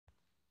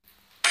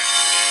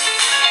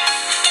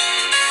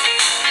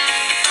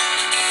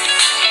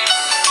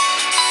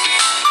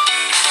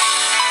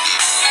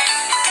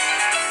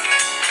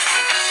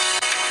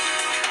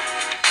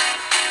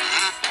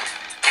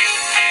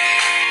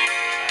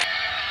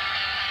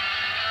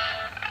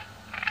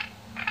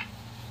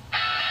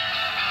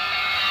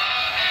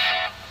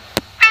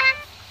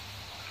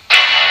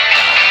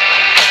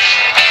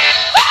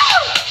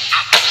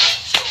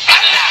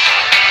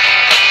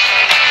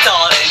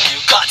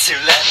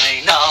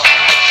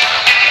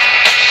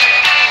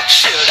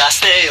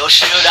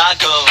should I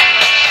go?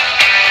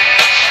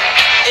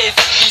 If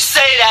you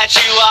say that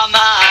you are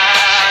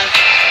mine,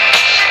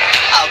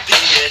 I'll be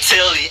here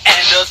till the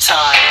end of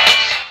time.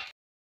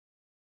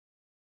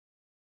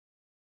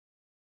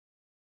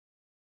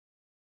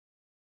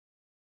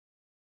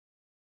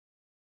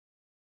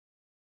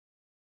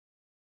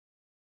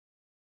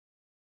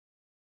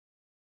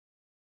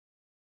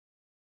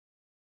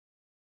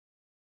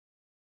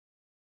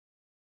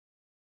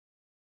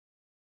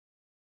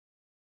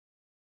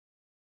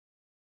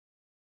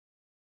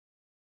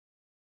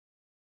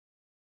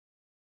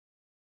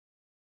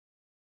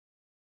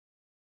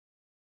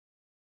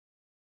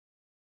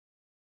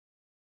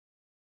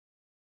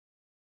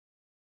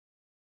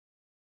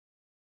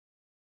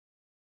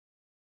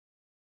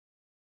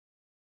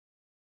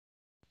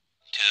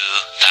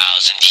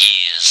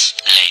 Years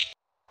later.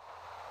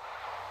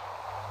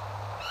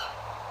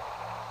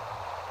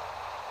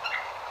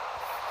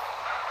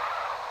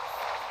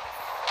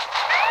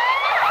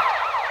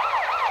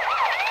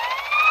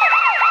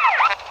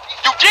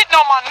 You getting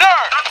on my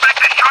nerves. Suspect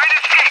is trying to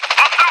escape.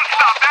 We'll soon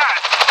stop that.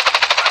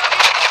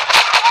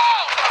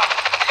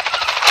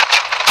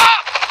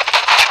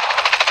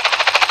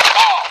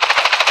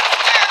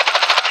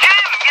 Jim,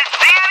 you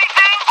see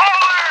anything?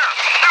 Over there.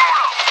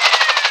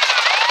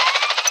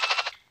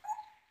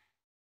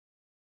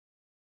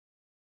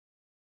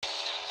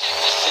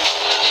 Shoot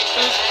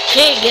him.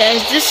 Okay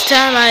guys, this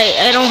time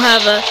I don't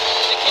have a,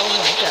 oh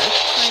my god,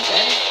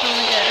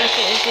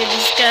 okay,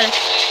 this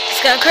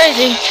got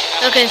crazy,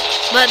 okay,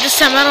 but this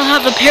time I don't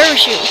have a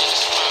parachute,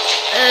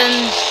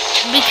 and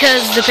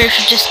because the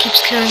parachute just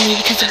keeps killing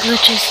me because of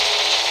glitches.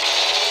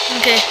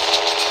 Okay,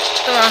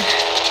 come on,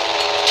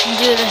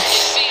 do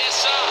this,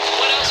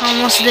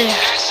 almost there,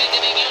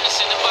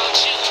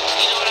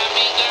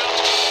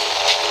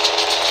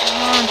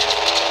 come on.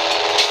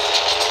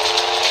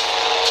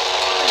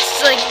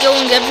 It's like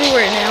going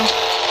everywhere now.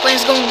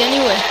 Plane's going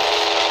anywhere.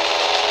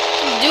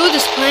 Do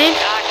this, plane.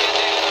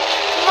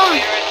 Come on.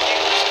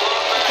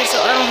 Okay,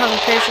 so I don't have a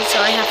parachute, so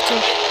I have to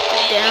go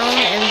down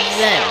and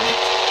then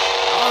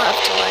I'll have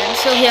to land.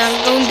 So yeah, I'm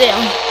going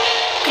down.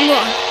 Come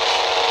on.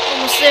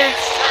 Almost there.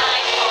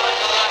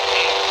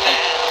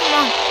 Come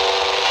on.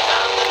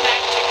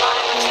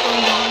 I'm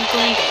going down. I'm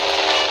going down.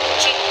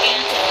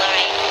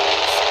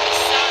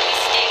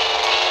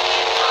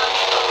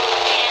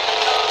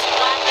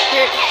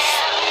 Here it is.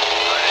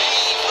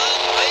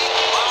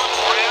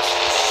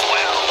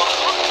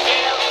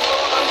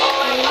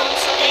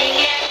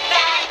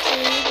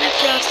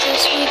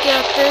 We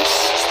got this.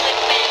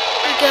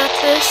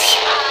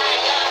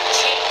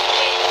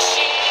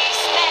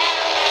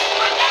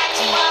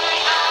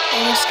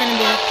 Almost gonna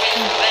be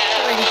okay.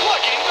 Get ready.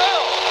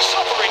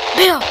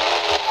 Bill!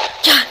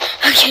 Yeah,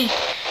 okay.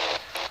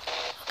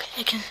 Okay, I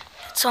can.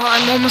 It's all.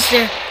 I'm almost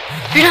there.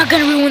 You're not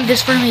gonna ruin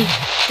this for me.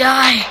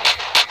 Die.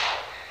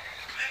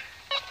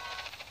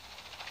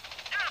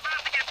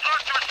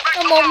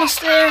 I'm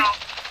almost there.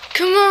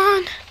 Come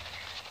on.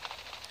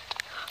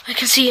 I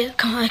can see it.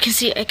 Come on, I can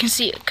see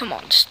it. Come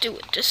on, just do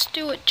it.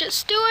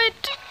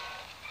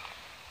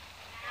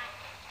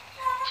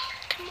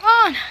 Come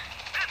on.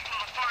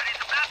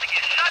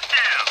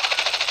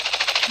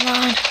 Come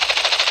on.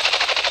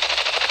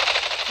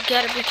 You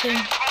gotta be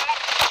kidding.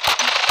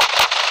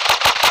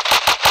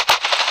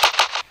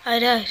 I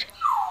died.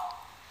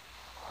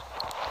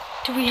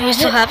 Do we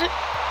still have it?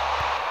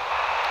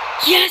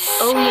 Yes!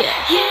 Oh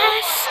yeah.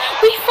 Yes!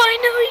 We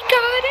finally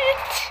got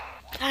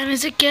it! Time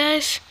is it,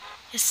 guys?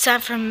 It's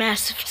time for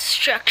massive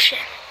destruction.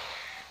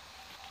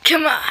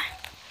 Come on.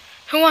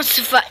 Who wants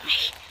to fight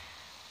me?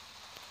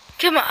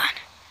 Come on.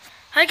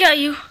 I got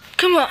you.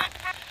 Come on.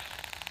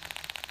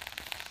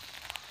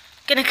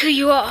 Gonna kill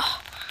you all.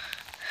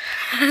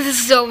 This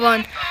is so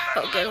fun.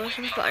 Oh, get away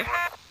from the fire.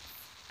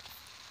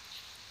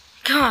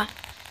 Come on.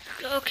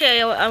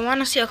 Okay, I want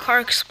to see a car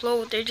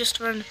explode. They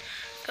just run.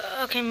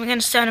 Okay, we're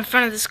gonna stand in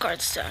front of this car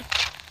this time.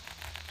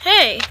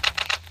 Hey.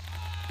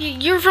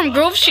 You're from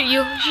Grove Street.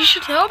 You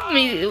should help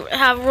me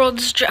have world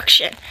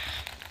destruction.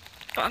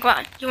 Come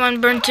on. You want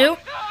to burn too?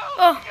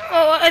 Oh,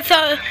 I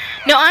thought.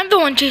 No, I'm the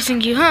one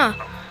chasing you, huh?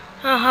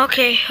 Oh,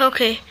 okay.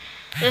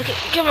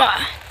 Come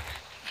on.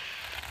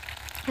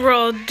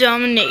 World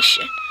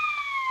domination.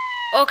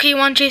 Okay, you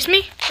want to chase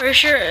me? Are you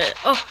sure?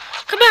 Oh,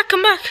 come back.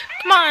 Come on,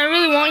 I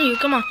really want you.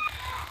 Come on.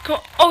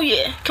 Oh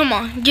yeah, come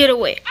on, get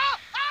away.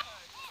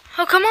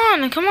 Oh, come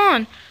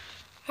on.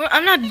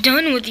 I'm not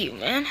done with you,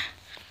 man.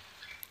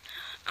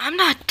 I'm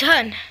not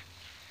done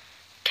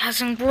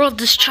causing world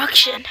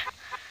destruction.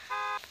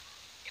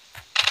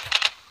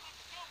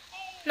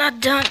 Not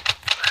done.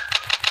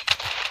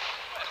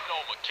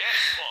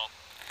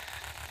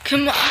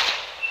 Come on.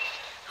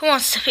 Who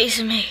wants to face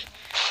me?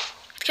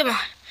 Come on.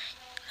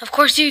 Of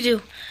course you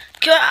do.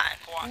 Come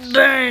on.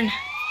 Burn.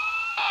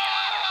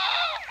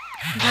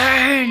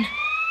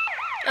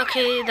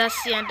 Okay,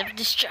 that's the end of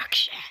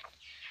destruction.